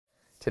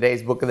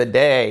Today's book of the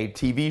day,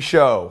 TV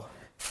show.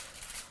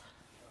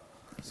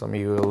 Some of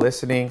you are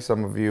listening,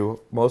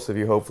 most of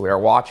you hopefully are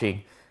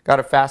watching. Got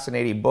a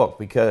fascinating book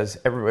because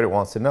everybody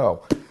wants to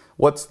know,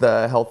 what's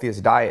the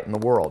healthiest diet in the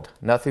world?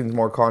 Nothing's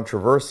more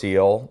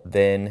controversial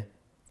than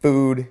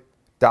food,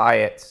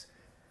 diets,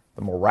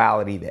 the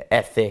morality, the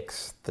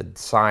ethics, the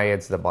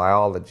science, the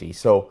biology.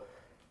 So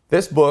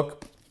this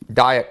book,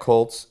 Diet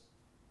Cults,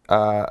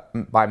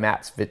 by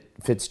Matt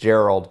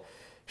Fitzgerald,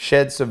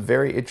 sheds some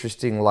very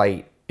interesting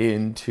light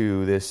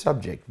into this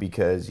subject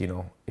because,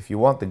 if you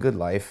want the good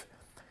life,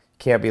 you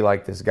can't be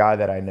like this guy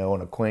that I know, an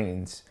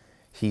acquaintance.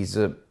 He's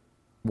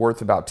worth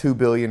about $2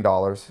 billion.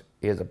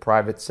 He has a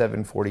private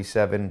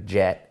 747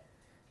 jet,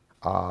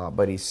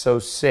 but he's so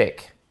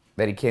sick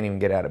that he can't even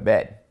get out of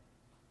bed.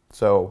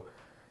 So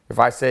if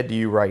I said to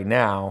you right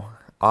now,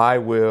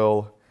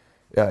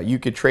 you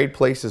could trade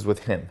places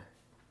with him.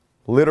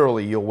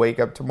 Literally, you'll wake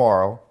up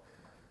tomorrow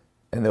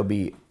and there'll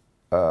be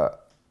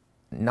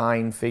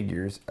 9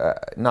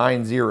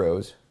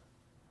 zeros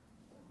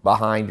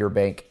behind your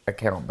bank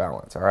account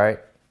balance, all right?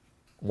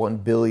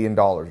 $1 billion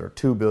or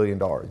 $2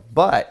 billion.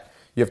 But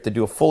you have to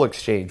do a full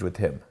exchange with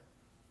him.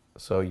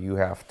 So you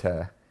have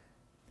to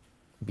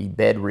be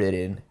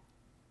bedridden,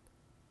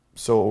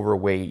 so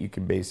overweight you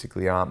can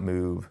basically not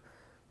move,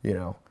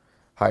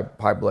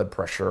 high blood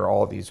pressure,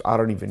 all these. I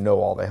don't even know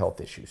all the health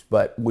issues.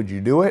 But would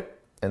you do it?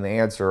 And the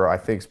answer, I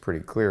think, is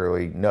pretty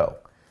clearly no.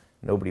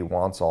 Nobody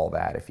wants all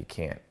that if you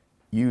can't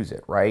use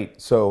it,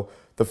 right? So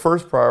the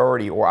first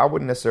priority, or I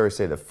wouldn't necessarily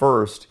say the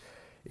first,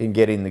 in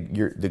getting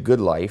the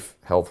good life,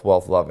 health,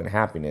 wealth, love, and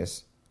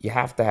happiness, you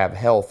have to have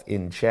health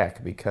in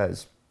check,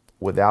 because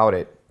without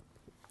it,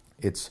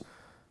 it's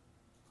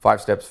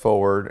 5 steps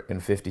forward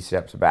and 50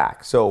 steps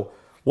back. So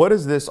what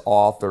does this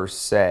author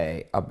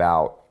say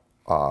about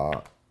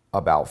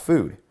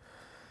food?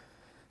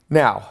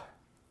 Now,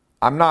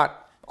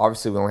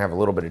 obviously we only have a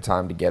little bit of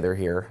time together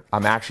here.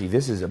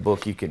 This is a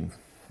book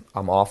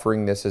I'm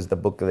offering this as the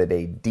book of the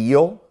day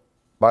deal,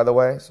 by the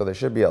way. So there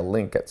should be a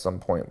link at some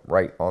point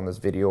right on this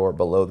video or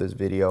below this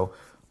video.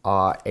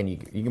 And you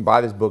can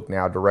buy this book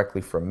now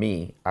directly from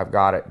me. I've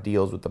got it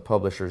deals with the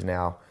publishers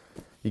now.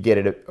 You get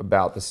it at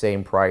about the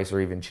same price or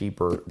even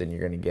cheaper than you're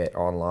going to get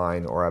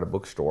online or at a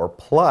bookstore.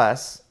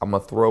 Plus, I'm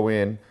going to throw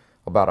in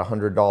about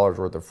 $100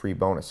 worth of free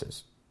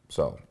bonuses.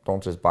 So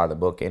don't just buy the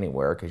book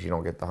anywhere because you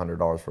don't get the $100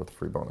 worth of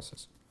free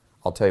bonuses.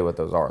 I'll tell you what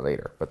those are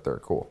later, but they're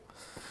cool.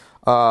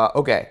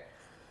 Okay.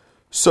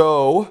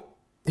 So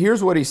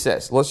here's what he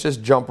says. Let's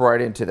just jump right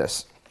into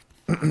this.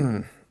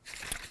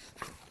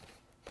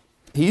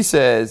 He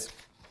says,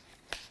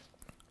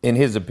 in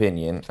his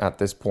opinion, at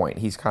this point,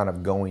 he's kind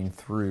of going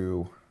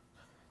through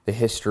the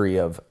history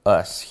of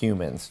us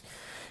humans.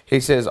 He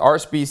says, our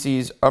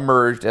species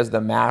emerged as the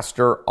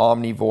master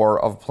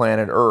omnivore of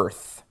planet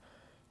Earth,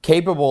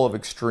 capable of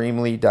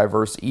extremely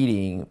diverse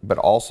eating, but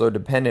also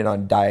dependent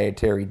on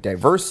dietary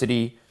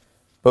diversity,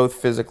 both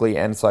physically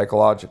and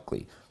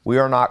psychologically. We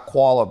are not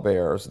koala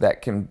bears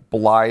that can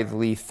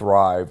blithely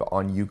thrive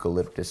on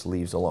eucalyptus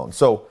leaves alone.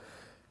 So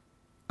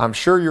I'm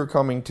sure you're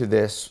coming to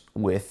this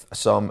with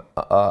some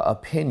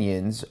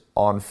opinions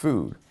on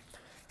food,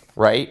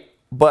 right?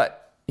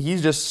 But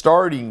he's just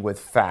starting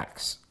with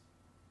facts.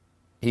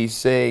 He's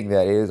saying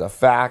that it is a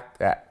fact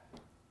that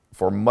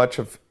for much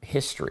of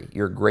history,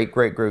 your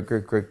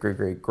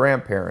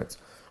great-great-great-great-great-great-grandparents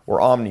were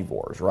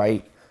omnivores,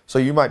 right? So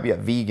you might be a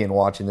vegan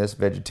watching this,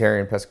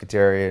 vegetarian,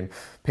 pescatarian,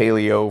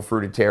 paleo,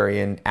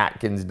 fruitarian,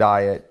 Atkins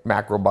diet,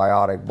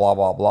 macrobiotic, blah,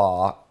 blah,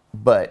 blah.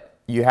 But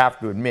you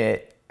have to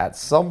admit, at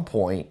some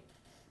point,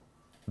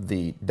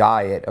 the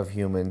diet of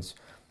humans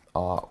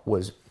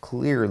was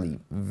clearly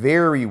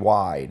very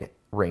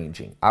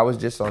wide-ranging. I was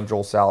just on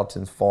Joel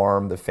Salatin's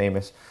farm, the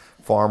famous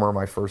farmer,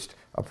 my first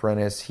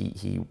apprentice.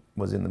 He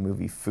was in the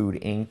movie Food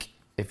Inc.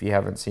 If you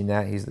haven't seen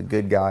that, he's the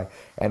good guy.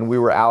 And we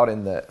were out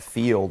in the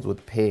fields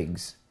with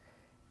pigs.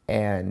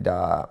 And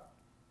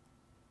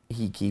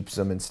he keeps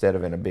them, instead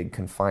of in a big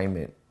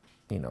confinement,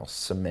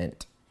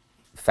 cement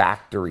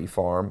factory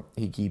farm,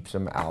 he keeps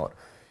them out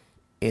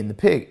in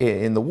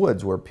the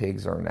woods where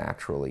pigs are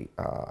naturally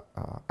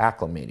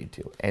acclimated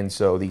to. And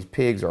so these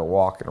pigs are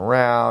walking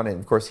around, and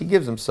of course he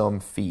gives them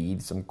some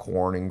feed, some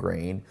corn and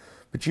grain,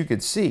 but you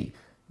could see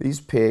these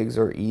pigs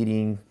are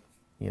eating,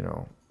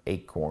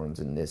 acorns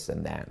and this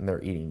and that, and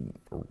they're eating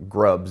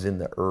grubs in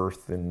the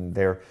earth, and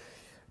they're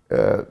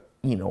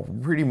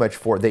pretty much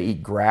they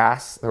eat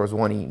grass. There was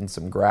one eating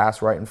some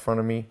grass right in front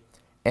of me.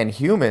 And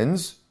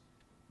humans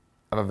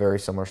have a very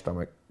similar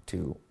stomach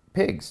to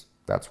pigs.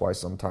 That's why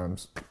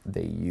sometimes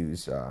they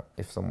use,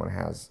 if someone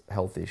has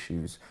health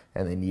issues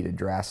and they need a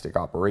drastic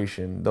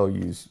operation, they'll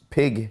use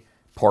pig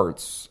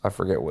parts. I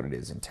forget what it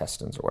is,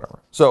 intestines or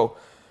whatever. So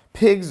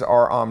pigs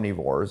are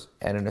omnivores,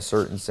 and in a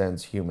certain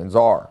sense, humans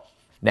are.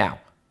 Now,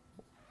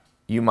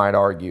 you might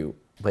argue,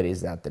 but is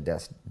that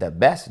the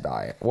best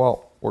diet?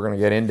 Well, we're going to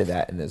get into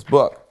that in this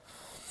book.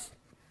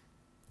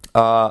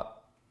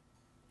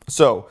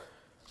 So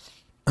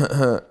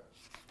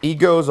he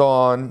goes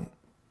on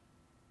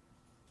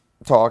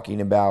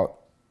talking about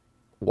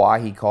why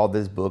he called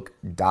this book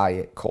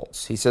Diet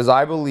Cults. He says,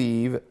 I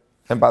believe,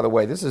 and by the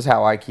way, this is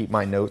how I keep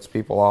my notes.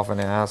 People often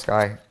ask.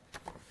 I'm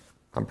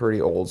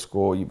pretty old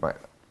school.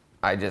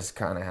 I just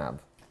kind of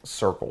have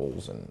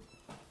circles and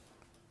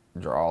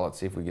draw. Let's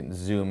see if we can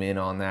zoom in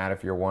on that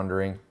if you're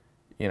wondering.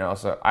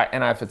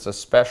 If it's a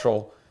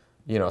special,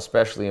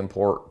 especially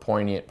important,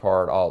 poignant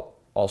part,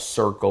 I'll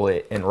circle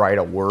it and write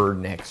a word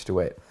next to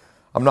it.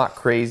 I'm not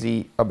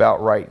crazy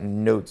about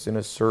writing notes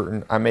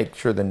I make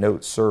sure the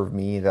notes serve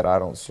me, that I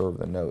don't serve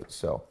the notes.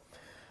 So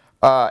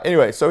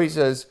anyway, so he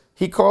says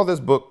he called this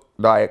book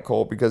Diet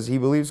Cult because he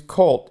believes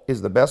cult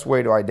is the best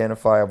way to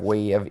identify a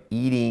way of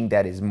eating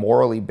that is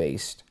morally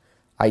based,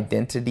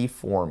 identity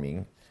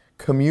forming,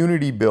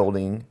 community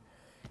building,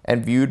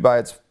 and viewed by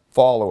its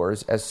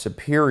followers as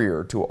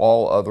superior to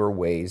all other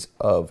ways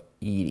of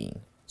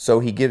eating. So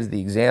he gives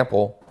the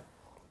example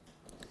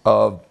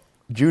of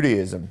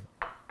Judaism.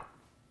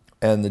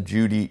 And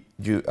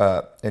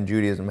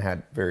Judaism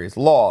had various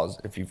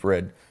laws. If you've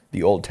read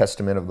the Old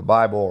Testament of the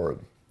Bible,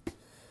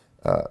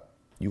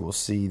 you will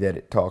see that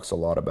it talks a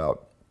lot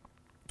about,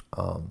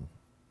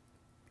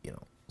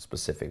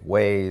 specific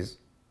ways,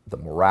 the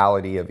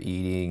morality of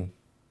eating.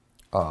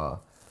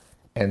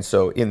 And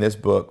so in this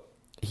book,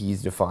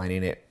 he's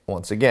defining it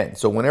once again.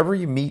 So whenever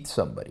you meet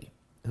somebody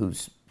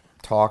who's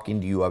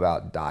talking to you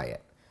about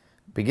diet,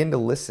 begin to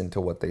listen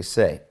to what they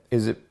say.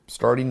 Is it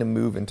starting to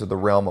move into the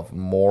realm of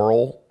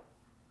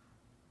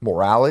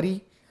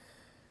morality?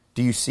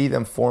 Do you see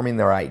them forming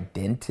their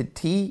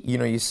identity?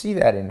 You see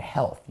that in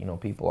health.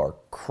 People are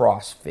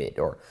CrossFit,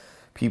 or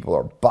people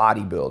are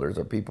bodybuilders,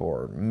 or people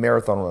are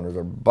marathon runners,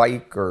 or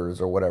bikers,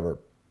 or whatever.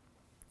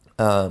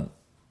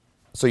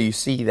 So you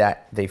see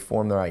that they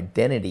form their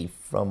identity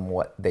from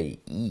what they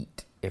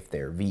eat. If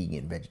they're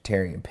vegan,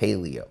 vegetarian,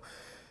 paleo,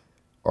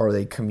 are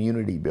they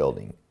community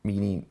building?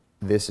 Meaning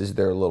this is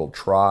their little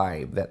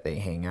tribe that they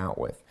hang out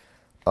with.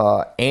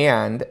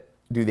 And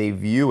do they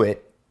view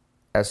it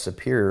as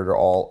superior to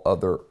all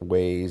other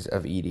ways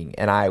of eating?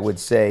 And I would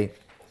say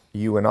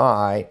you and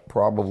I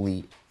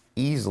probably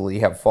easily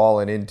have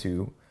fallen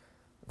into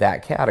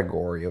that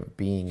category of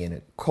being in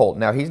a cult.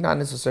 Now, he's not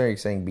necessarily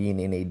saying being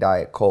in a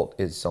diet cult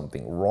is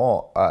something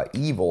wrong,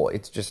 evil.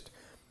 It's just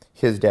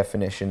his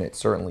definition. It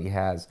certainly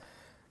has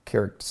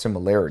character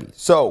similarities.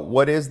 So,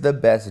 what is the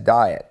best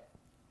diet?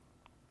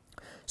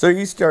 So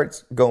he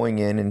starts going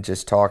in and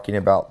just talking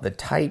about the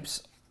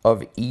types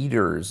of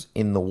eaters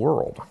in the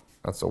world.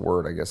 That's a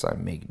word I guess I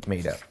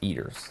made up,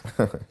 eaters.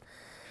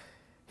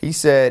 He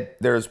said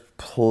there's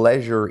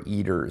pleasure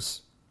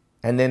eaters.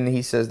 And then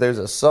he says there's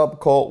a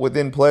subcult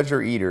within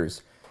pleasure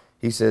eaters.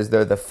 He says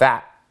they're the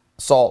fat,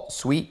 salt,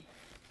 sweet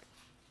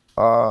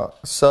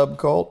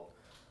subcult,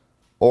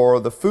 or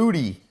the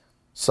foodie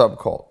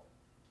subcult.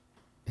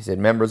 He said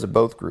members of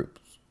both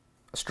groups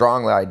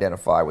strongly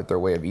identify with their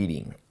way of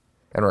eating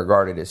and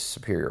regarded as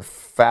superior.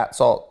 Fat,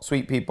 salt,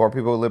 sweet people are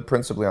people who live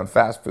principally on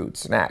fast food,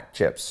 snack,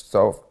 chips,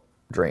 soft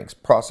drinks,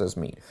 processed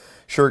meat,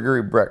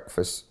 sugary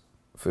breakfast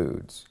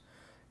foods,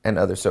 and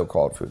other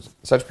so-called foods.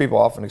 Such people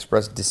often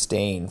express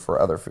disdain for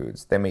other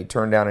foods. They may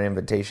turn down an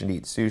invitation to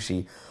eat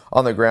sushi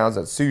on the grounds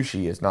that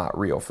sushi is not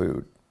real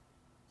food,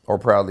 or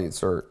proudly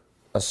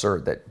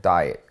assert that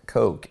Diet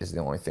Coke is the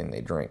only thing they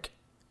drink.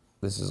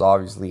 This is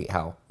obviously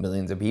how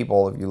millions of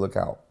people, if you look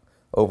how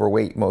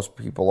overweight most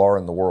people are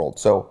in the world.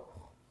 So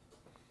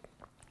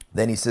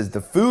then he says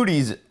the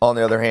foodies, on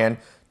the other hand,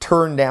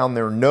 turn down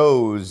their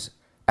nose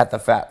at the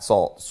fat,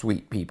 salt,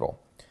 sweet people.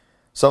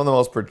 Some of the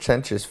most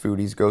pretentious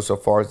foodies go so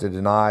far as to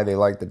deny they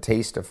like the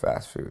taste of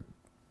fast food.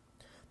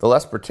 The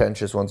less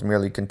pretentious ones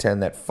merely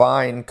contend that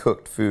fine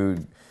cooked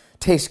food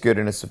tastes good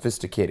in a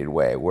sophisticated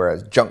way,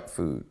 whereas junk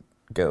food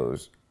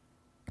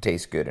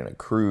tastes good in a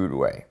crude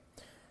way.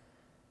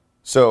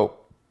 So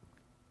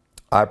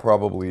I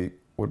probably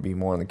would be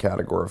more in the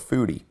category of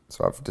foodie.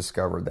 So I've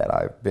discovered that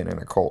I've been in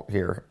a cult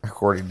here,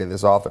 according to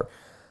this author.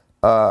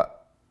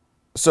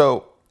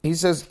 So he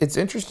says it's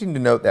interesting to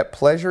note that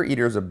pleasure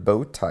eaters of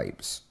both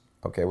types,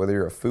 okay, whether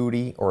you're a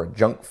foodie or a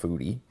junk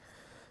foodie,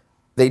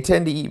 they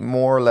tend to eat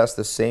more or less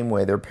the same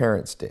way their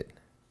parents did.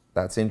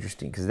 That's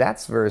interesting because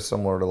that's very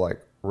similar to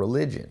like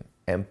religion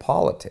and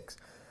politics.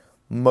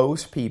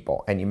 Most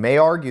people, and you may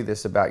argue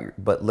this about you,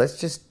 but let's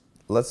just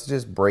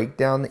break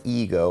down the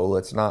ego.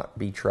 Let's not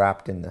be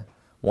trapped in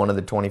one of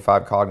the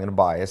 25 cognitive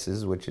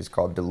biases, which is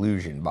called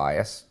delusion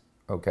bias,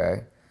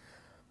 okay?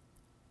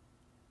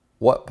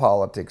 What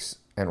politics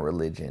and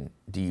religion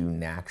do you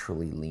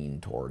naturally lean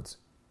towards?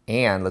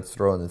 And let's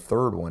throw in the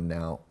third one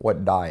now.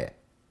 What diet?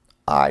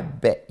 I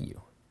bet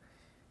you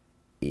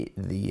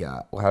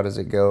how does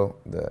it go?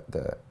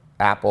 The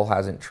apple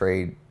hasn't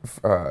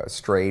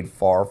strayed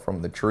far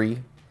from the tree.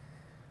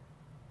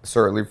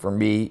 Certainly for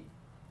me,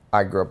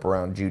 I grew up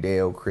around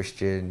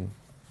Judeo-Christian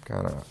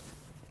kind of,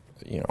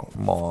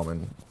 mom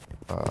and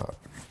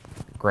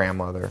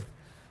grandmother,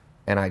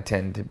 and I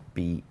tend to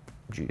be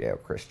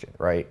Judeo-Christian,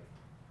 right?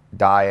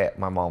 Diet,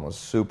 my mom was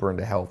super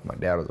into health. My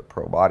dad was a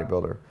pro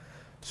bodybuilder,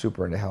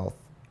 super into health,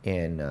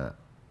 and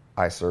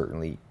I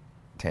certainly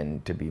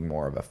tend to be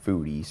more of a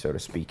foodie, so to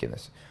speak, in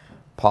this.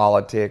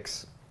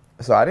 politics.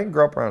 So I didn't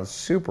grow up around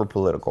super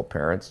political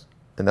parents,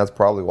 and that's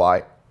probably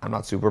why I'm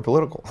not super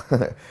political.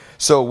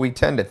 So we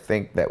tend to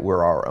think that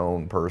we're our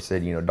own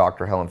person. You know,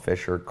 Dr. Helen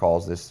Fisher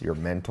calls this your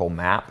mental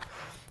map.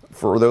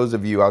 For those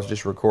of you, I was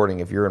just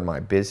recording, if you're in my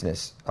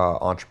business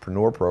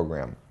entrepreneur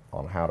program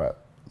on how to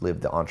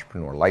live the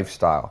entrepreneur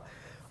lifestyle,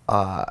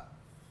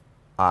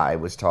 I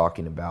was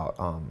talking about,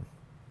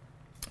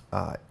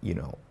 you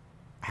know,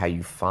 how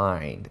you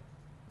find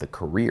the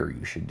career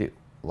you should do.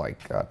 Like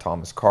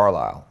Thomas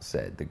Carlyle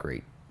said, the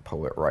great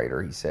poet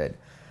writer, he said,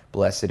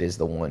 blessed is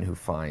the one who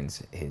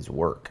finds his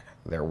work,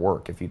 their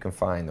work. If you can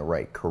find the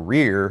right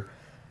career,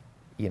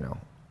 you know,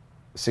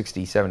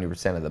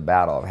 60-70% of the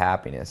battle of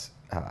happiness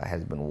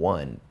has been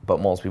won, but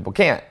most people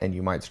can't. And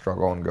you might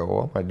struggle and go,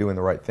 well, am I doing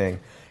the right thing?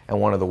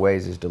 And one of the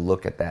ways is to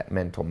look at that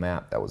mental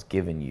map that was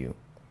given you,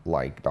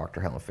 like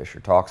Dr. Helen Fisher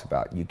talks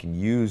about. You can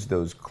use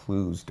those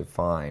clues to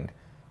find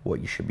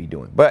what you should be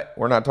doing. But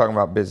we're not talking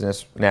about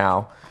business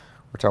now.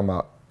 We're talking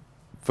about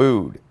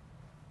food.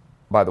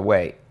 By the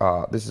way,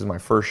 this is my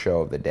first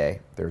show of the day.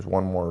 There's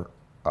one more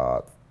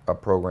a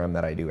program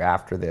that I do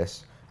after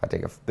this.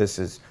 This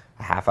is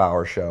a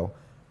half-hour show.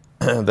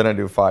 Then I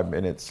do 5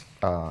 minutes,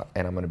 and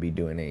I'm going to be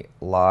doing a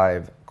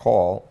live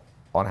call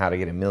on how to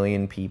get 1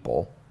 million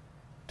people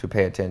to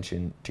pay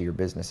attention to your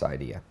business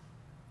idea.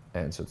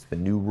 And so it's the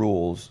new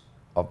rules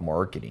of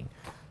marketing.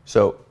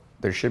 So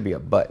there should be a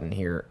button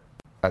here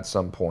at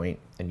some point,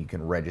 and you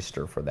can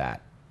register for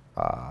that.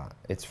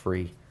 It's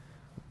free.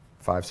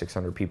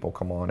 500-600 people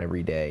come on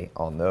every day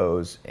on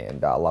those,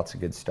 and lots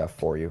of good stuff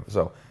for you.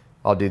 So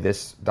I'll do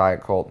this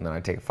diet cult, and then I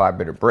take a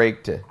 5-minute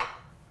break to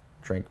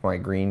drink my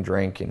green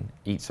drink and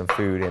eat some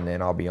food, and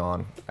then I'll be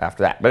on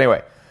after that. But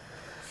anyway,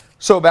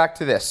 so back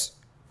to this.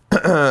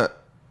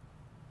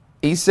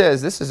 He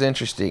says, this is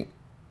interesting.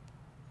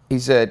 He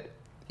said,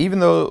 even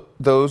though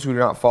those who do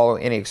not follow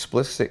any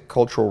explicit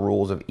cultural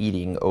rules of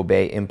eating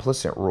obey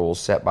implicit rules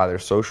set by their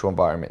social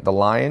environment, the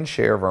lion's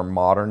share of our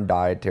modern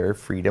dietary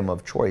freedom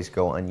of choice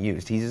go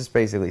unused. He's just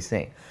basically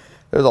saying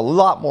there's a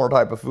lot more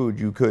type of food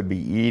you could be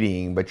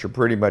eating, but you're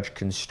pretty much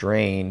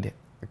constrained.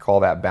 I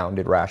call that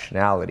bounded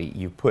rationality.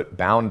 You put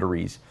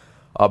boundaries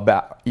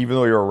about, even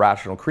though you're a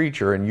rational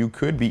creature and you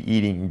could be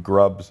eating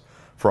grubs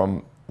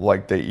from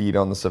like they eat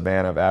on the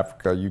savannah of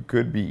Africa, you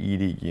could be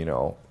eating, you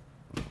know,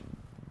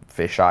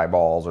 fish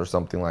eyeballs or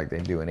something like they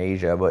do in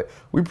Asia, but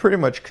we pretty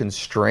much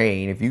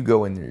constrain. If you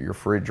go in your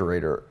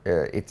refrigerator,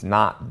 it's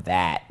not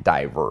that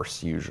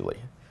diverse usually,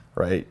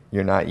 right?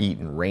 You're not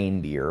eating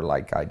reindeer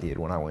like I did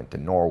when I went to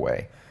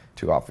Norway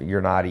too often.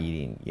 You're not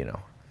eating, you know,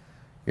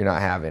 you're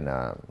not having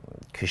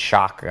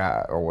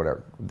kashaka or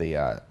whatever,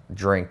 the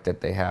drink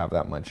that they have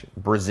that much.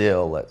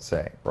 Brazil, let's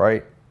say,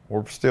 right?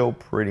 We're still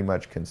pretty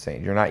much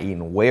constrained. You're not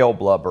eating whale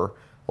blubber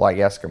like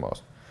Eskimos.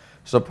 So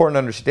it's important to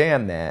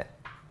understand that,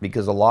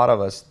 because a lot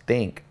of us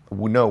think,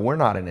 no, we're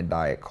not in a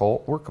diet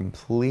cult. We're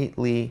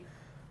completely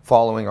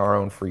following our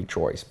own free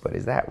choice. But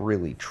is that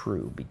really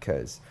true?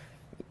 Because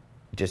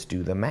just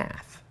do the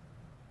math.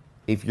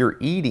 If you're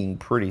eating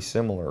pretty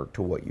similar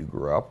to what you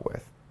grew up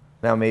with,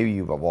 now maybe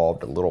you've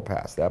evolved a little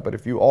past that, but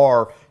if you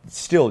are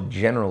still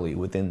generally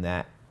within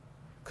that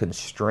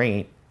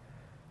constraint,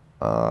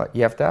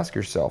 you have to ask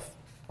yourself,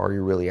 are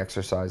you really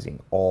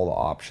exercising all the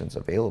options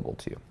available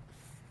to you?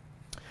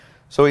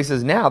 So he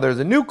says, now there's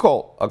a new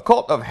cult, a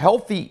cult of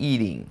healthy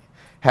eating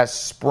has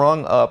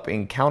sprung up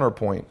in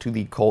counterpoint to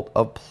the cult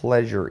of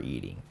pleasure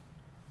eating.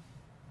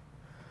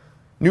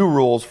 New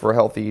rules for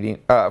healthy eating.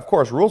 Of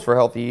course, rules for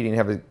healthy eating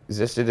have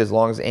existed as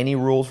long as any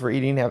rules for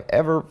eating have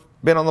ever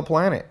been on the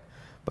planet.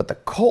 But the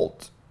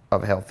cult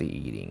of healthy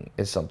eating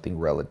is something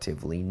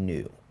relatively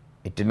new.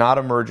 It did not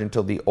emerge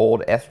until the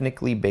old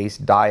ethnically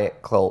based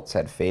diet cults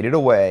had faded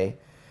away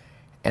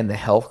and the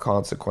health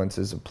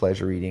consequences of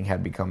pleasure eating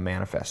had become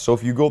manifest. So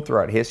if you go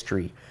throughout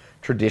history,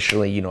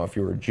 traditionally, you know, if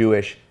you were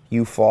Jewish,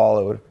 you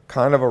followed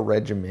kind of a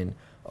regimen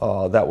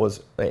that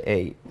was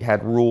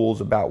had rules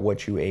about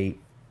what you ate.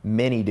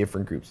 Many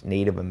different groups.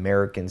 Native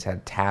Americans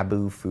had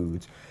taboo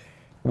foods.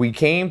 We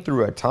came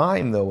through a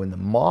time, though, in the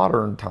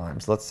modern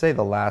times, let's say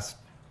the last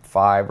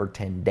 5 or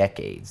 10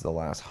 decades, the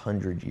last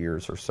 100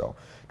 years or so,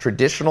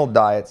 traditional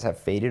diets have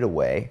faded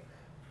away.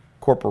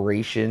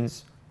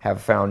 Corporations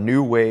have found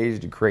new ways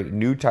to create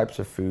new types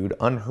of food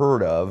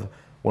unheard of.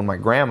 When my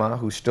grandma,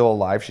 who's still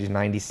alive, she's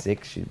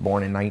 96, she's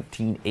born in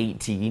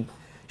 1918,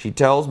 she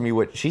tells me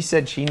what she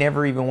said. She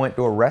never even went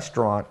to a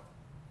restaurant,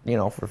 you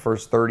know, for the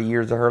first 30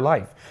 years of her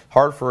life.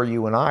 Hard for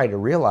you and I to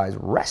realize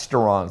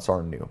restaurants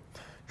are new.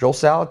 Joel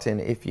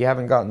Salatin, if you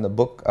haven't gotten the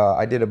book,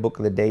 I did a book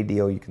of the day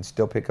deal. You can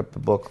still pick up the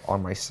book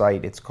on my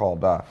site. It's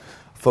called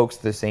Folks,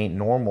 This Ain't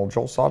Normal.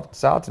 Joel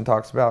Salatin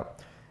talks about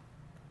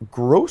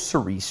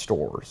grocery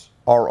stores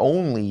are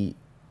only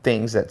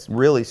things that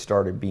really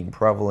started being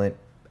prevalent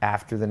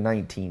after the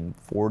 1940s,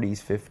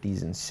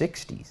 50s, and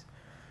 60s.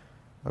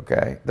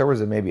 Okay, there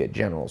was maybe a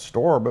general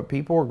store, but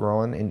people were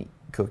growing and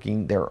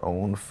cooking their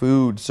own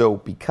food. So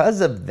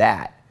because of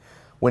that,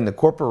 when the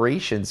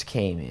corporations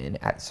came in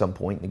at some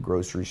point in the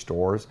grocery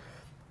stores,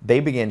 they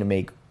began to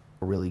make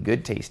really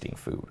good tasting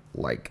food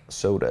like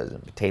sodas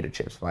and potato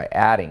chips by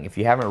adding. If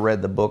you haven't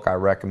read the book I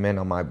recommend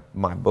on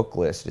my book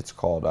list, it's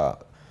called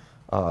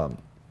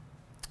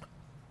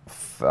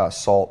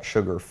Salt,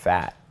 Sugar,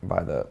 Fat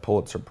by the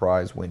Pulitzer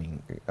Prize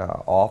winning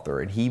author.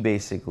 And he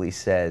basically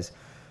says,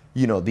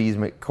 these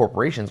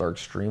corporations are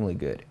extremely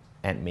good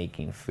at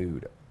making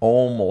food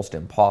almost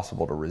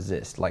impossible to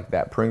resist. Like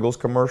that Pringles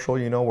commercial,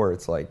 where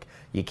it's like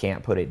you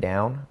can't put it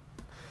down.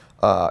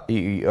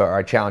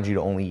 I challenge you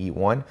to only eat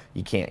one.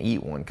 You can't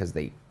eat one because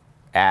they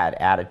add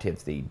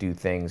additives. They do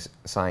things,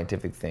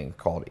 scientific thing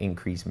called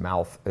increased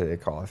mouth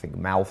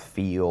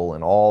feel,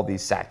 and all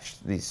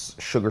these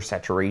sugar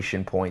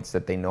saturation points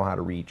that they know how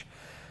to reach.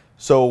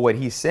 So what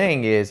he's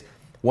saying is,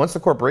 once the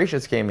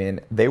corporations came in,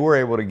 they were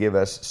able to give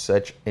us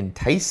such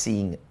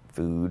enticing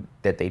food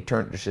that they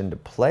turned us into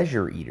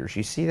pleasure eaters.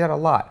 You see that a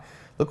lot.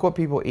 Look what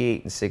people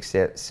ate in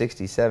 60s,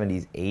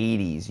 70s,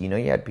 80s. You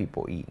had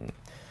people eating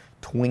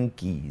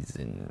Twinkies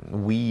and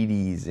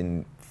Wheaties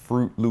and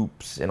Fruit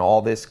Loops and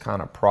all this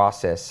kind of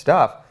processed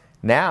stuff.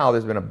 Now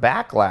there's been a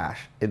backlash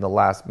in the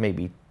last,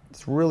 maybe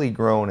it's really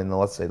grown in the,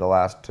 let's say, the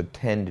last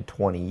 10 to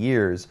 20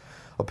 years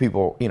of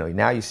people,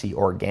 now you see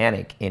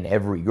organic in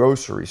every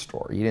grocery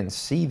store. You didn't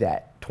see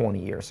that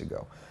 20 years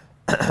ago.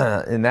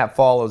 And that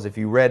follows, if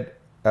you read,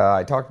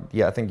 I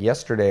think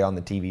yesterday on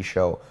the TV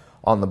show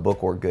on the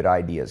book Where Good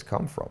Ideas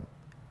Come From.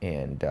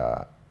 And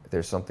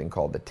there's something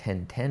called the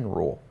 10-10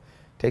 rule.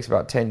 It takes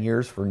about 10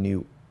 years for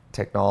new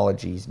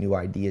technologies, new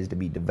ideas to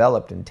be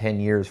developed, and 10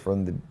 years for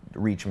them to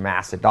reach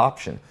mass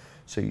adoption.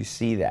 So you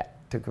see that.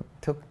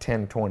 Took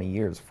 10, 20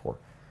 years for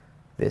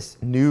this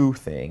new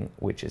thing,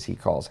 which is he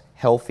calls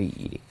healthy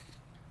eating.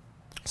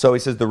 So he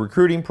says the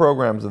recruiting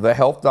programs of the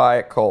health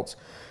diet cults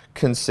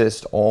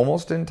consist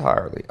almost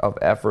entirely of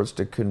efforts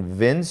to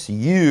convince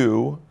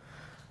you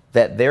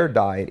that their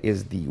diet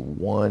is the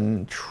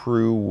one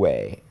true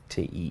way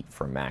to eat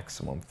for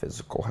maximum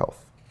physical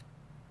health.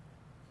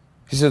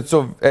 He said,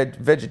 so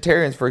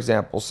vegetarians, for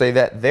example, say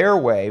that their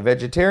way,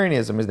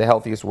 vegetarianism, is the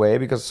healthiest way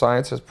because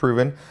science has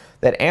proven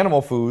that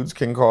animal foods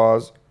can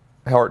cause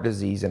heart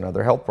disease and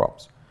other health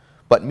problems.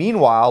 But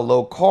meanwhile,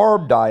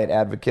 low-carb diet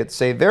advocates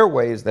say their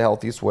way is the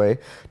healthiest way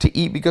to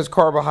eat because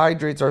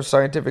carbohydrates are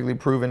scientifically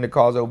proven to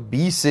cause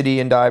obesity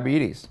and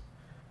diabetes.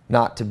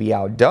 Not to be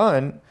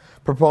outdone,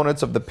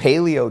 proponents of the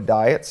paleo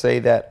diet say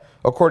that,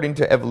 according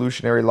to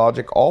evolutionary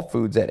logic, all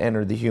foods that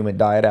enter the human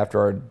diet after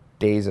our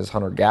days as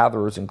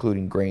hunter-gatherers,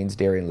 including grains,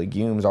 dairy, and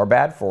legumes, are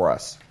bad for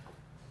us.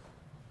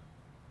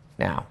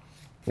 Now,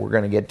 we're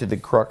going to get to the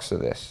crux of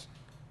this.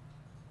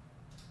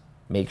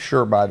 Make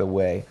sure, by the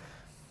way,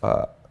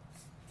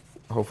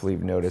 hopefully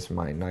you've noticed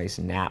my nice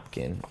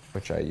napkin,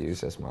 which I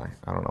use as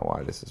I don't know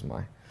why this is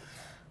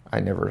I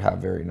never have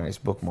very nice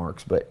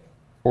bookmarks, but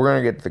we're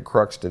going to get to the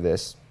crux to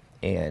this,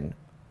 and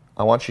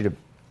I want you to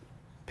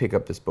pick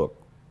up this book.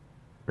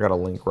 I got a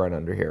link right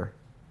under here.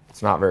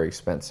 It's not very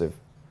expensive.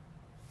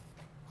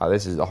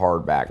 This is the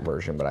hardback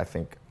version, but I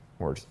think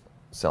we're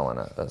selling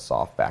a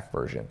softback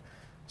version,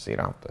 so you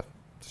don't have to.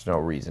 There's no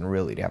reason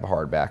really to have a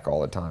hardback all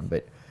the time.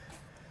 But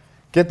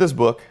get this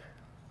book.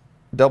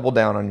 Double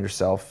down on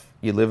yourself.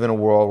 You live in a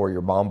world where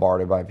you're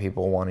bombarded by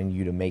people wanting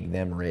you to make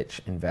them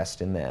rich.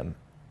 Invest in them.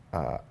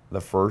 The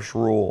first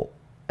rule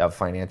of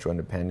financial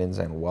independence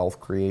and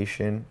wealth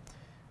creation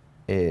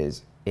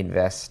is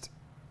invest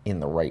in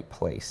the right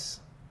place,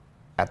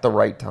 at the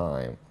right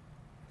time,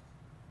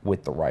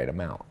 with the right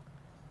amount.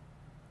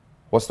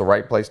 What's the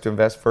right place to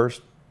invest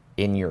first?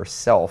 In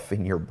yourself,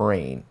 in your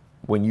brain.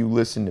 When you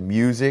listen to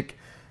music,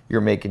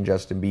 you're making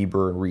Justin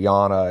Bieber and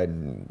Rihanna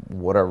and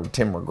whatever,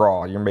 Tim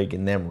McGraw, you're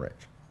making them rich.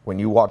 When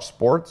you watch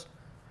sports,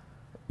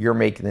 you're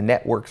making the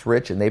networks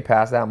rich, and they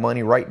pass that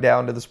money right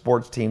down to the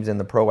sports teams and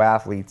the pro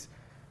athletes.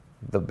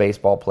 The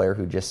baseball player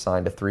who just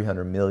signed a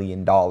 $300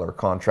 million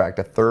contract,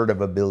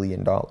 $1/3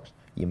 billion,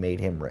 you made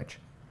him rich.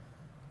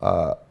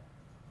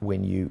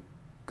 When you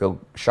go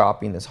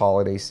shopping this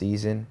holiday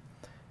season,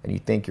 and you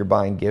think you're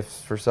buying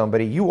gifts for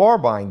somebody, you are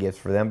buying gifts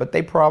for them, but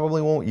they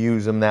probably won't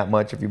use them that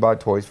much if you buy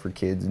toys for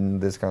kids and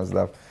this kind of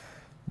stuff.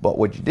 But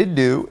what you did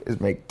do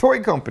is make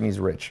toy companies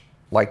rich,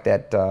 like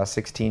that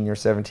 16 or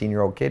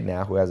 17-year-old kid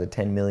now who has a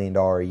 $10 million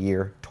a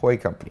year toy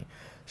company.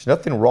 There's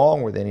nothing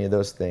wrong with any of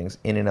those things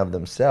in and of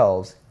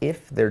themselves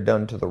if they're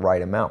done to the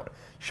right amount.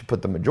 You should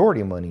put the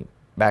majority of money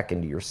back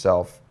into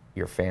yourself,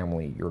 your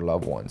family, your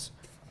loved ones.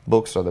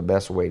 Books are the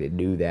best way to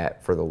do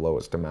that for the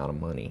lowest amount of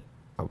money,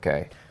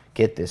 okay?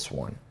 Get this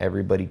one.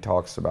 Everybody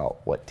talks about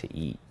what to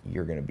eat.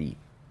 You're going to be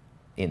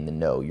in the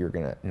know. You're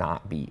going to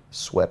not be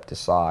swept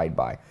aside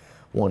by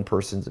one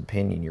person's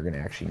opinion. You're going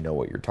to actually know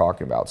what you're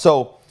talking about.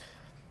 So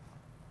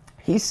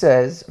he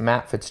says,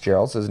 Matt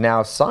Fitzgerald says,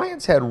 now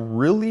science had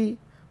really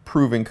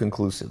proven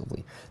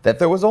conclusively that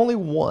there was only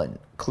one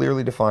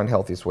clearly defined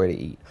healthiest way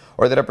to eat,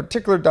 or that a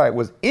particular diet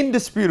was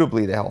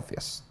indisputably the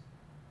healthiest,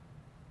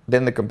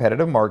 then the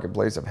competitive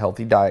marketplace of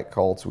healthy diet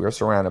cults we are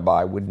surrounded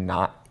by would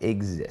not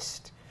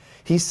exist.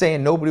 He's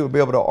saying nobody would be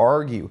able to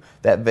argue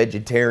that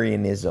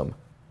vegetarianism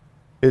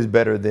is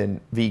better than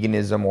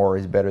veganism, or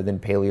is better than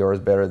paleo, or is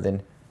better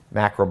than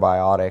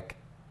macrobiotic,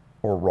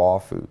 or raw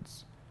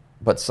foods.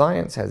 But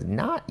science has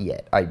not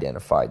yet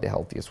identified the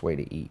healthiest way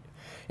to eat.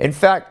 In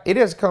fact, it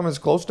has come as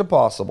close to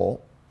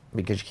possible,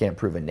 because you can't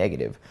prove a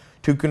negative,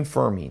 to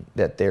confirming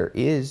that there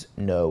is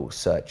no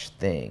such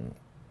thing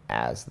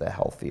as the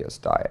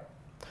healthiest diet.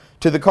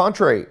 To the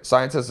contrary,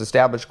 science has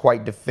established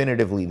quite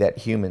definitively that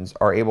humans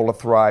are able to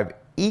thrive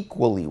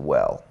equally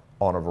well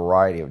on a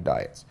variety of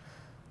diets.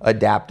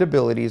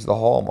 Adaptability is the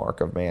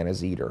hallmark of man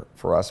as eater.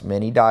 For us,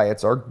 many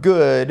diets are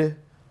good,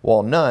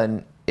 while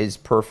none is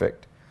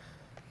perfect.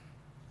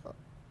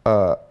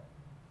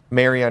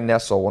 Marianne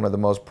Nestle, one of the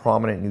most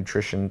prominent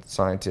nutrition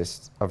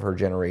scientists of her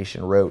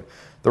generation, wrote,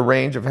 "The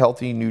range of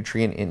healthy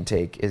nutrient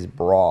intake is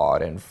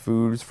broad, and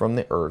foods from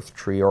the earth,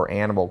 tree, or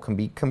animal can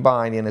be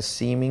combined in a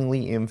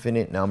seemingly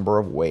infinite number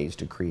of ways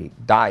to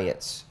create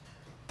diets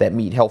that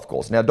meet health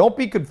goals." Now, don't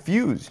be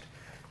confused.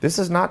 This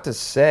is not to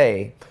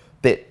say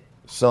that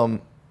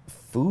some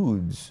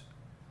foods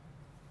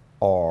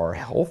are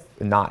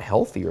not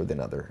healthier than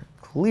others.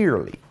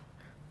 Clearly,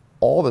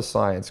 all the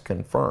science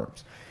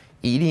confirms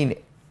eating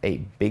a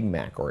Big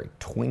Mac or a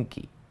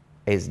Twinkie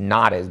is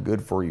not as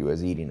good for you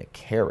as eating a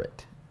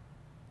carrot.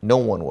 No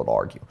one would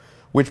argue.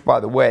 Which, by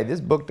the way, this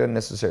book doesn't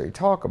necessarily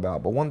talk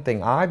about, but one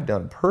thing I've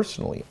done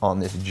personally on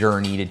this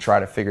journey to try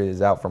to figure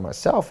this out for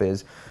myself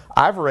is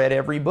I've read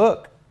every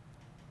book.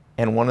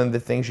 And one of the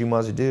things you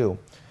must do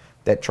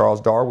that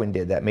Charles Darwin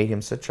did that made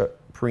him such a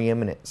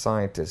preeminent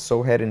scientist,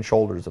 so head and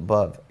shoulders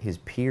above his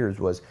peers,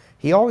 was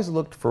he always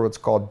looked for what's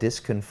called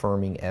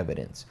disconfirming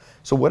evidence.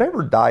 So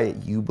whatever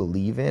diet you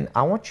believe in,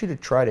 I want you to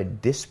try to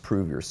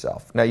disprove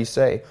yourself. Now you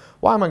say,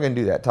 why am I going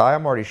to do that, Ty?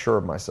 I'm already sure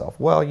of myself.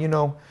 Well,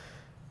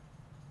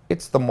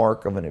 it's the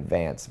mark of an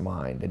advanced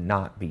mind to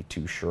not be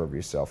too sure of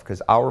yourself.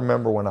 Because I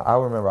remember I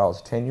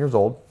was 10 years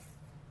old.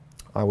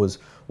 I was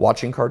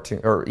watching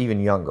cartoons, or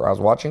even younger. I was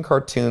watching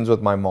cartoons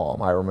with my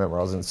mom. I remember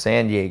I was in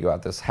San Diego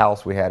at this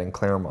house we had in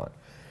Claremont,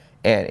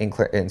 and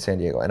in San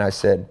Diego. And I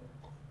said,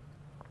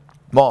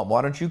 "Mom,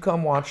 why don't you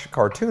come watch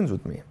cartoons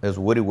with me?" It was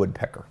Woody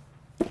Woodpecker.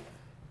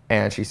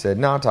 And she said,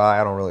 "No,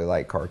 Ty, I don't really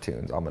like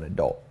cartoons. I'm an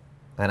adult."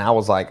 And I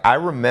was like, I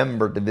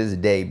remember to this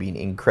day being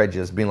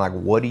incredulous, being like,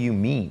 "What do you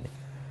mean?"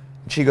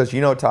 And she goes,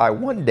 "Ty,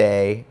 one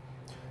day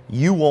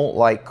you won't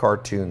like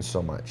cartoons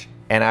so much."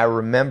 And I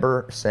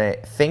remember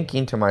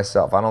thinking to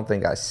myself, I don't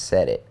think I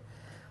said it.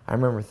 I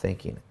remember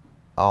thinking,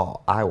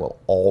 oh, I will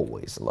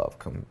always love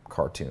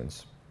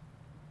cartoons.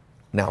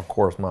 Now, of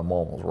course, my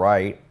mom was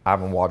right. I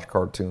haven't watched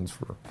cartoons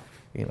for,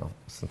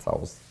 since I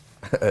was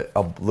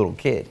a little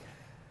kid.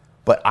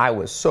 But I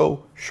was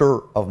so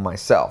sure of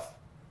myself.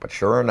 But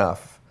sure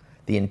enough,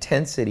 the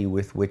intensity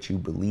with which you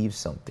believe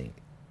something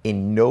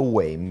in no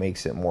way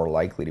makes it more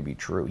likely to be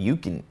true. You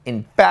can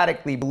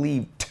emphatically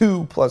believe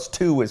 2 +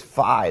 2 is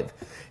 5,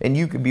 and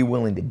you could be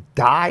willing to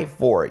die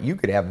for it. You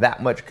could have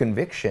that much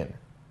conviction,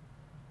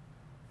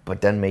 but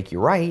doesn't make you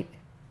right.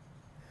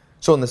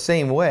 So in the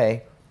same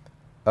way,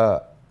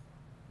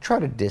 try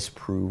to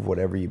disprove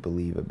whatever you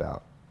believe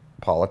about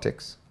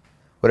politics,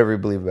 whatever you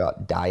believe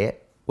about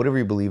diet, whatever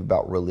you believe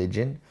about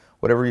religion,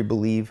 whatever you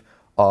believe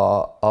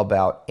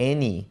about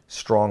any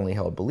strongly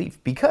held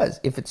belief. Because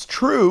if it's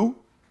true,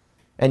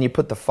 and you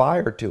put the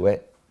fire to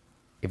it,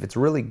 if it's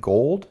really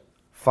gold,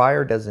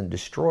 fire doesn't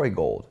destroy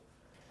gold.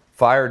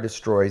 Fire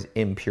destroys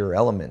impure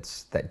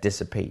elements that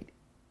dissipate.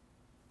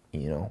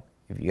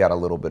 If you got a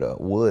little bit of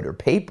wood or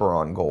paper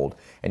on gold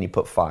and you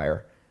put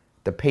fire,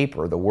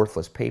 the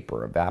worthless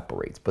paper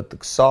evaporates, but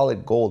the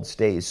solid gold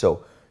stays.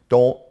 So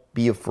don't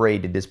be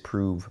afraid to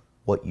disprove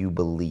what you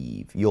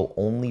believe. You'll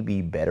only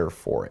be better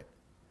for it.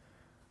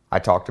 I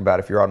talked about,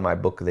 if you're on my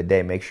book of the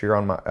day, make sure you're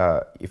on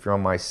my, if you're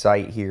on my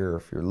site here,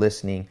 if you're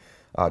listening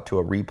to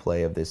a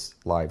replay of this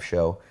live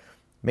show,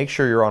 make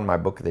sure you're on my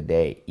book of the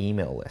day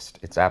email list.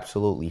 It's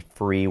absolutely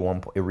free.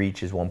 It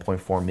reaches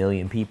 1.4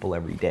 million people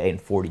every day in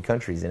 40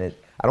 countries. And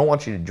I don't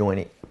want you to join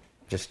it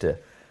just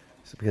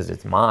because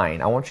it's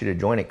mine. I want you to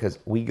join it because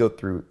we go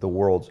through the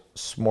world's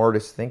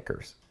smartest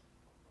thinkers,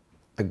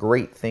 the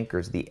great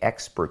thinkers, the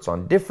experts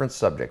on different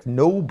subjects.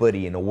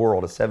 Nobody in the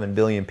world of 7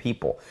 billion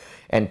people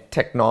and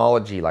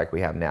technology like we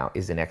have now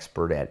is an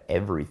expert at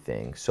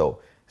everything. So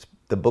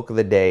the book of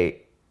the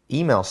day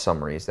email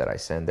summaries that I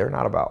send, they're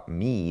not about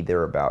me.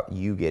 They're about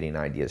you getting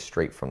ideas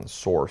straight from the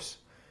source.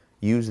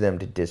 Use them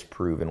to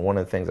disprove. And one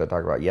of the things I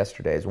talked about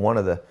yesterday is one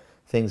of the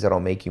things that'll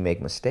make you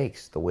make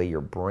mistakes, the way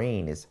your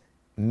brain is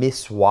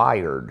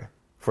miswired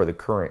for the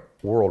current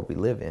world we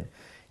live in,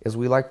 is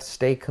we like to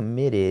stay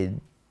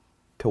committed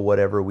to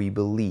whatever we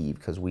believe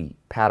because we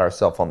pat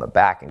ourselves on the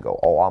back and go,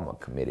 oh, I'm a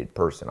committed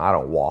person. I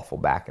don't waffle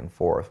back and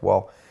forth.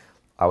 Well,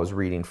 I was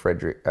reading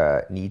Friedrich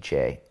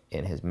Nietzsche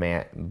in his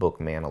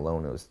book, Man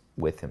Alone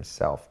with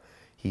Himself.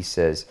 He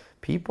says,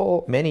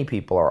 many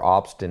people are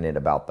obstinate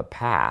about the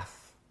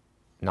path,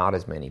 not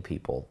as many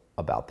people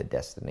about the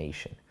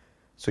destination.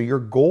 So your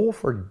goal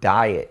for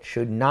diet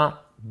should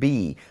not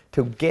be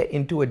to get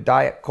into a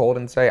diet cult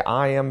and say,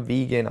 I am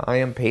vegan, I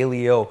am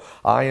paleo,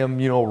 I am,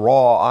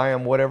 raw, I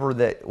am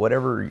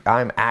whatever,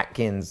 I'm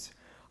Atkins.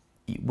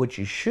 What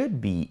you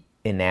should be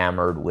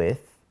enamored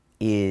with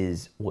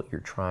is what you're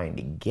trying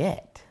to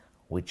get,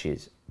 which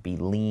is be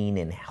lean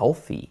and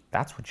healthy.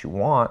 That's what you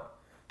want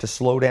to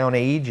slow down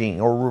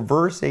aging or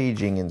reverse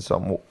aging in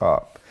some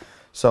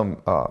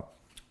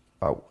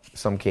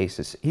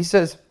cases. He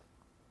says,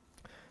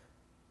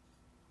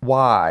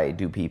 why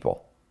do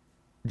people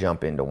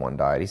jump into one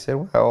diet? He said,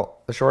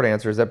 well, the short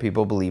answer is that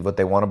people believe what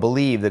they want to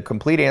believe. The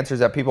complete answer is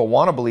that people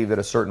want to believe that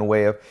a certain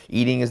way of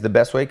eating is the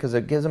best way because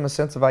it gives them a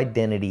sense of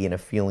identity and a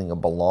feeling of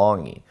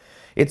belonging.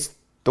 It's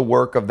the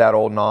work of that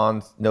old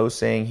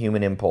no-saying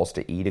human impulse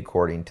to eat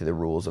according to the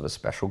rules of a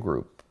special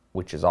group,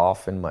 which is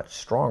often much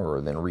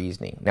stronger than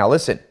reasoning. Now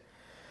listen,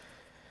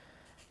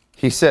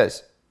 he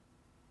says,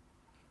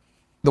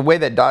 the way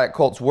that diet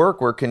cults work,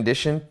 we're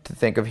conditioned to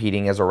think of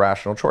eating as a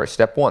rational choice.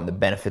 Step 1, the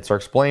benefits are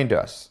explained to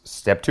us.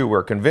 Step 2,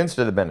 we're convinced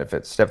of the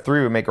benefits. Step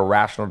 3, we make a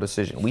rational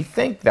decision. We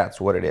think that's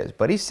what it is.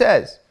 But he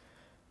says,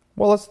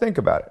 well, let's think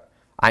about it.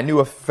 I knew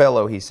a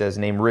fellow, he says,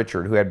 named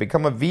Richard, who had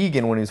become a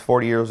vegan when he was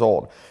 40 years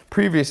old.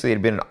 Previously, he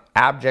had been an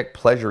abject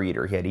pleasure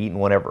eater. He had eaten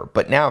whatever.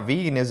 But now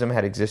veganism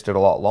had existed a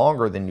lot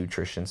longer than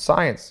nutrition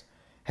science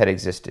had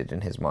existed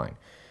in his mind.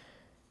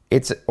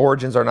 Its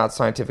origins are not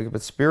scientific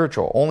but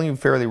spiritual. Only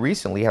fairly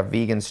recently have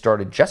vegans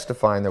started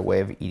justifying their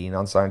way of eating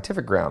on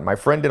scientific ground. My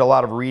friend did a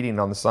lot of reading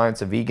on the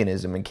science of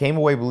veganism and came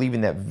away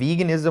believing that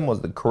veganism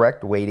was the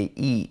correct way to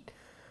eat.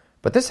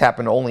 But this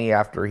happened only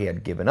after he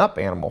had given up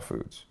animal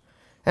foods.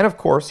 And of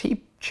course,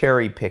 he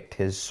cherry-picked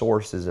his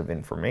sources of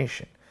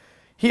information.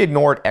 He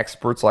ignored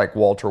experts like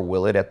Walter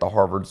Willett at the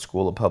Harvard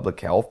School of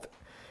Public Health,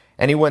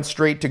 and he went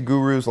straight to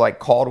gurus like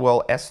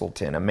Caldwell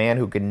Esselstyn, a man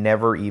who could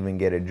never even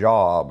get a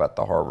job at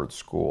the Harvard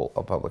School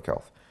of Public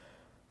Health.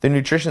 The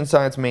nutrition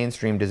science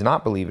mainstream does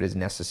not believe it is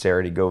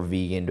necessary to go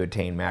vegan to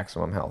attain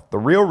maximum health. The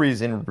real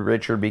reason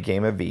Richard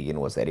became a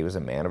vegan was that he was a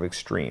man of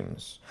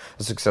extremes,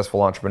 a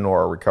successful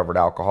entrepreneur, a recovered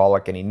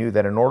alcoholic, and he knew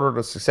that in order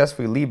to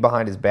successfully leave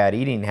behind his bad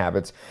eating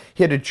habits,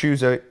 he had to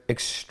choose an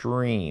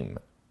extreme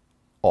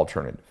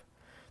alternative.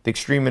 The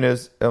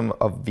extremism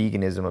of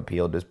veganism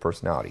appealed to his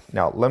personality.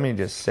 Now, let me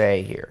just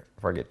say here,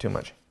 before I get too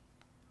much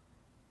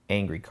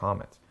angry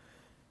comments,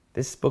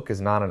 this book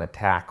is not an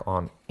attack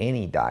on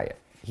any diet.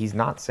 He's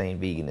not saying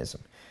veganism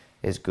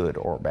is good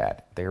or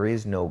bad. There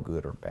is no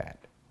good or bad.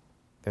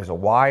 There's a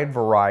wide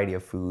variety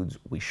of foods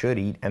we should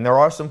eat, and there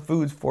are some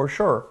foods for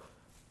sure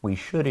we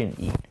shouldn't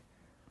eat.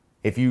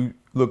 If you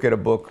look at a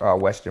book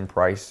Weston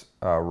Price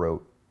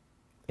wrote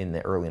in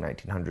the early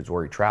 1900s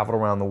where he traveled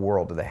around the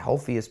world to the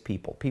healthiest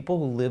people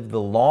who lived the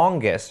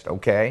longest,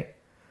 okay,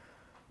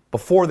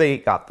 before they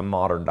got the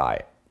modern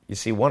diet. You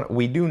see,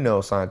 we do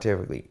know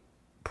scientifically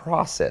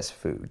processed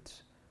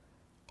foods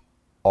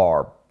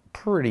are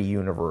pretty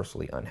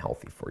universally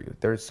unhealthy for you.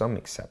 There's some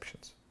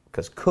exceptions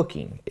because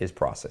cooking is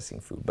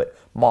processing food, but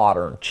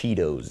modern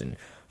Cheetos and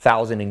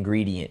 1,000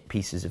 ingredient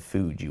pieces of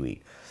food you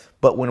eat.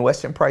 But when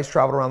Weston Price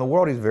traveled around the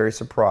world, he was very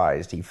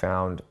surprised. He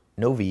found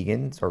no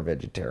vegans or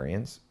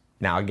vegetarians.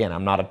 Now, again,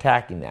 I'm not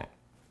attacking that.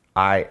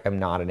 I am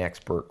not an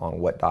expert on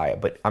what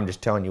diet, but I'm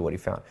just telling you what he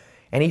found.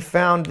 And he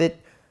found that,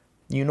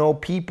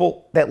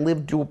 people that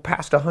lived to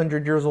past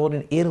 100 years old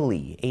in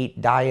Italy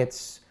ate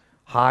diets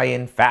high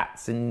in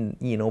fats and,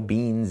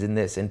 beans and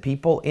this. And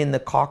people in the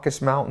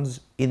Caucasus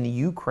Mountains in the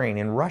Ukraine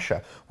and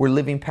Russia were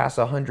living past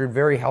 100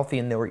 very healthy,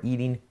 and they were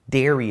eating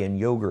dairy and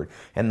yogurt.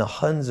 And the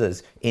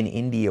Hunzas in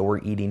India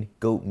were eating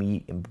goat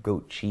meat and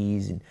goat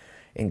cheese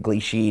and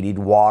glaciated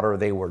water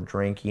they were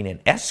drinking.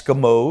 And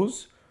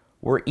Eskimos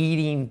were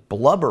eating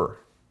blubber.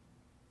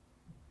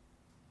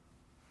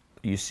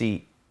 You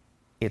see,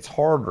 it's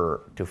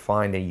harder to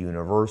find a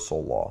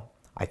universal law.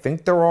 I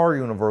think there are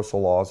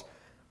universal laws.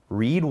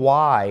 Read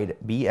wide,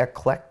 be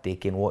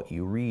eclectic in what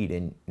you read,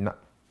 and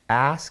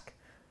ask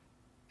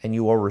and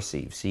you will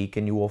receive. Seek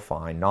and you will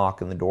find.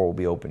 Knock and the door will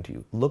be open to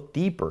you. Look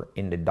deeper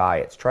into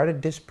diets. Try to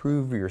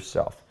disprove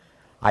yourself.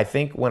 I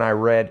think when I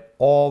read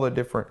all the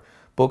different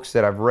books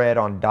that I've read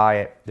on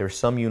diet, there's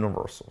some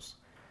universals.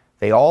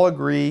 They all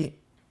agree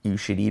you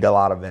should eat a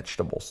lot of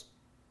vegetables.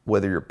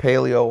 Whether you're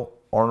paleo,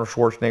 Arnold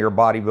Schwarzenegger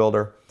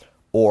bodybuilder,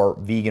 or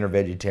vegan or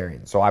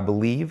vegetarian. So I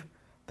believe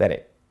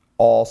that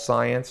all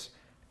science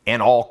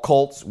and all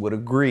cults would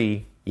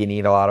agree you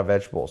need a lot of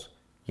vegetables.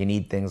 You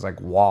need things like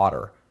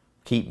water.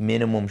 Keep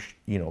minimum,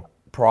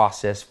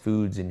 processed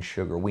foods and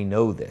sugar. We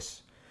know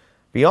this.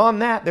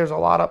 Beyond that, there's a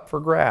lot up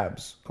for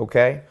grabs,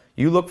 okay?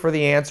 You look for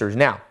the answers.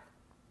 Now,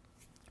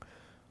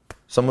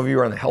 some of you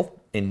are in the health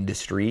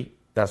industry.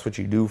 That's what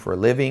you do for a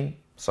living.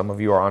 Some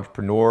of you are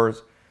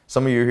entrepreneurs.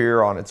 Some of you are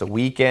here on it's a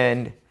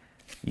weekend.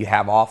 You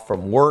have off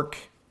from work.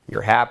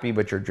 You're happy,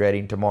 but you're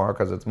dreading tomorrow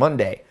because it's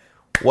Monday.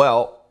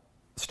 Well,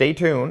 stay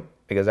tuned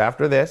because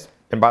after this,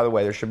 and by the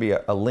way, there should be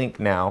a link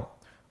now.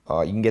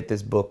 You can get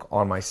this book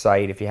on my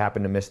site. If you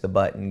happen to miss the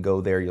button,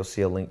 go there. You'll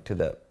see a link to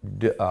the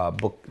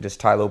book,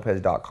 just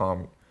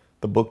TaiLopez.com,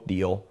 the book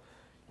deal.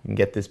 You can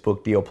get this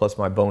book deal plus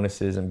my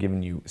bonuses. I'm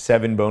giving you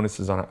 7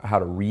 bonuses on how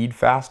to read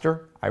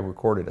faster. I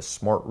recorded a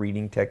smart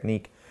reading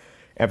technique.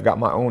 I've got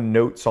my own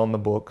notes on the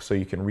book so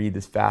you can read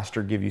this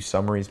faster, give you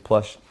summaries,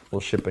 plus we'll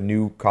ship a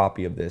new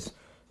copy of this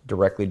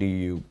directly to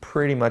you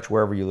pretty much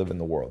wherever you live in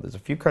the world. There's a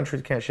few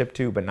countries can't ship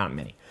to, but not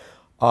many.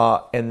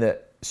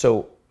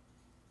 So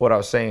what I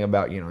was saying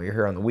about, you're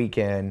here on the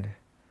weekend,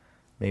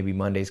 maybe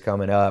Monday's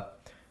coming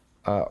up,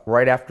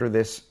 right after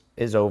this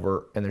is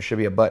over, and there should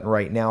be a button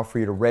right now for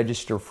you to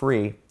register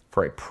free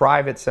for a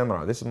private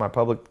seminar. This is my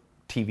public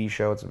TV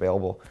show. It's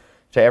available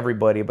to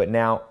everybody. But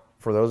now,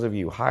 for those of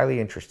you highly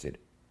interested,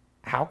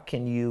 how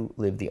can you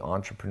live the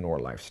entrepreneur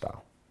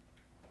lifestyle?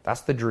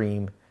 That's the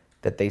dream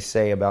that they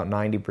say about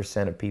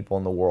 90% of people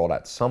in the world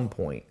at some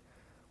point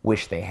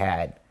wish they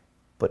had,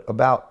 but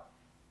about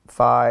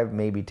 5,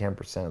 maybe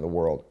 10% of the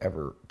world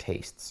ever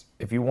tastes.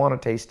 If you want a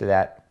taste of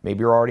that,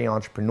 maybe you're already an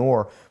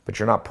entrepreneur, but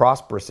you're not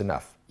prosperous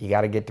enough. You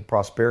got to get to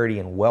prosperity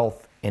and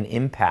wealth and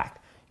impact.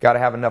 You got to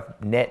have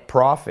enough net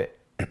profit.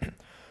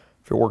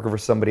 If you're working for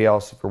somebody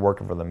else, if you're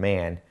working for the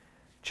man,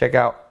 check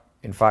out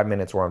in 5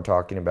 minutes where I'm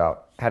talking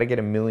about how to get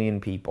 1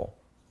 million people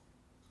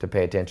to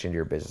pay attention to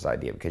your business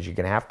idea, because you're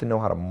going to have to know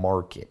how to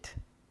market.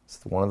 It's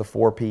one of the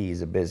 4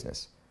 P's of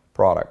business: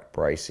 product,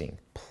 pricing,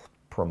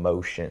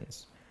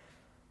 promotions.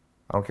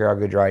 I don't care how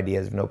good your idea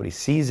is. If nobody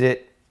sees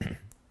it,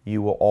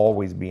 you will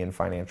always be in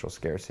financial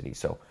scarcity.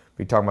 So if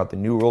you're talking about the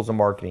new rules of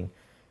marketing,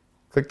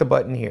 click the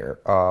button here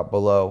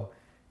below,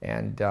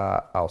 and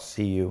I'll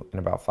see you in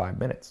about 5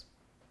 minutes.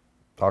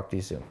 Talk to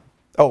you soon.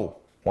 Oh,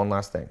 one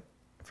last thing.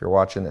 If you're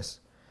watching this,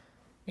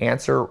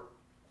 answer,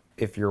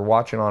 if you're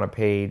watching on a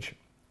page,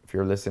 if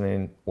you're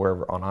listening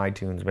wherever, on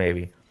iTunes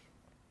maybe,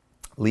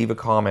 leave a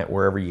comment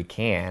wherever you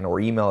can,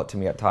 or email it to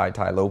me at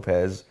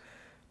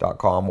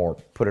tylopez.com, or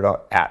put it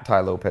up at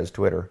Ty Lopez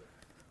Twitter.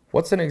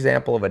 What's an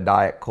example of a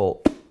diet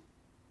cult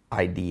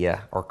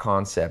idea or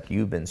concept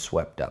you've been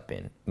swept up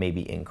in,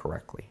 maybe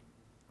incorrectly?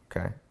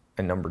 Okay.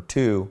 And number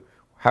 2,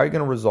 how are you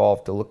going to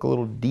resolve to look a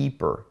little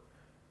deeper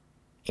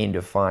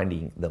into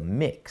finding the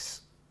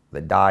mix,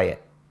 the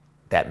diet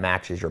that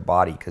matches your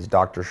body? Because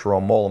Dr.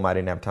 Sharon Mollem, I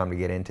didn't have time to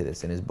get into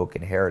this, in his book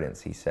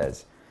Inheritance, he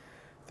says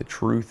the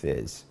truth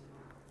is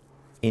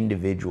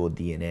individual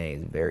DNA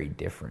is very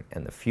different,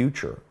 and the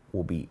future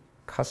will be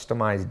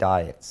customized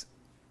diets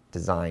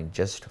designed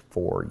just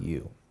for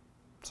you.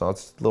 So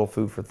it's a little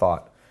food for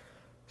thought.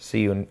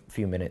 See you in a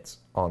few minutes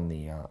on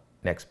the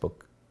next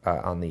book,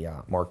 on the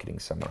marketing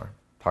seminar.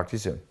 Talk to you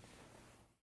soon.